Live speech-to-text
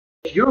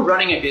If you're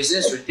running a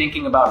business or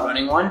thinking about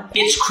running one,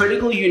 it's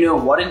critical you know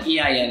what an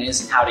EIN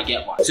is and how to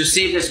get one. So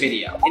save this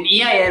video. An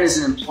EIN is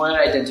an employer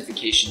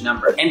identification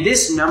number, and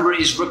this number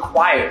is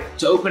required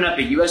to open up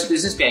a US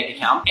business bank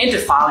account and to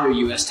file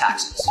your US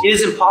taxes. It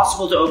is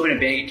impossible to open a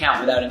bank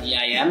account without an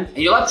EIN, and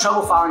you'll have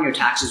trouble filing your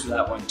taxes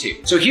without one too.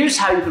 So here's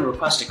how you can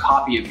request a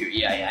copy of your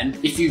EIN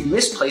if you've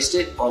misplaced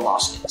it or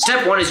lost it.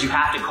 Step 1 is you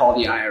have to call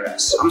the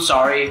IRS. I'm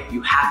sorry,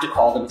 you have to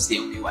call them, it's the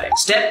only way.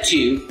 Step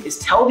 2 is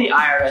tell the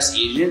IRS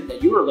agent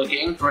that you are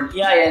looking for an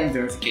EIN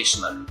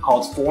verification letter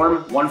called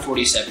Form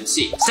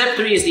 147C. Step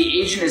 3 is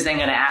the agent is then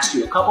going to ask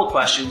you a couple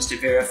questions to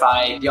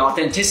verify the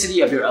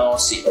authenticity of your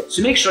LLC.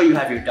 So make sure you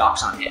have your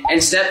docs on hand.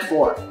 And step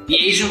 4, the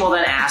agent will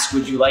then ask,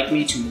 would you like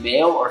me to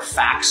mail or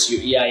fax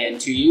your EIN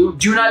to you?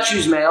 Do not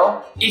choose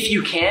mail. If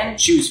you can,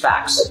 choose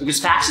fax, because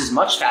fax is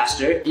much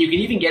faster and you can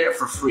even get it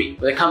for free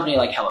with a company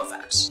like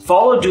HelloFax.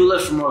 Follow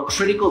DOOLA for more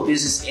critical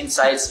business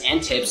insights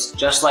and tips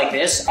just like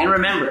this. And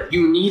remember,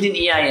 you need an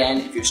EIN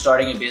if you're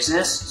starting a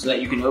business so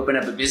that you can open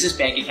up a business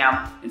bank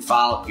account and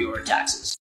file your taxes.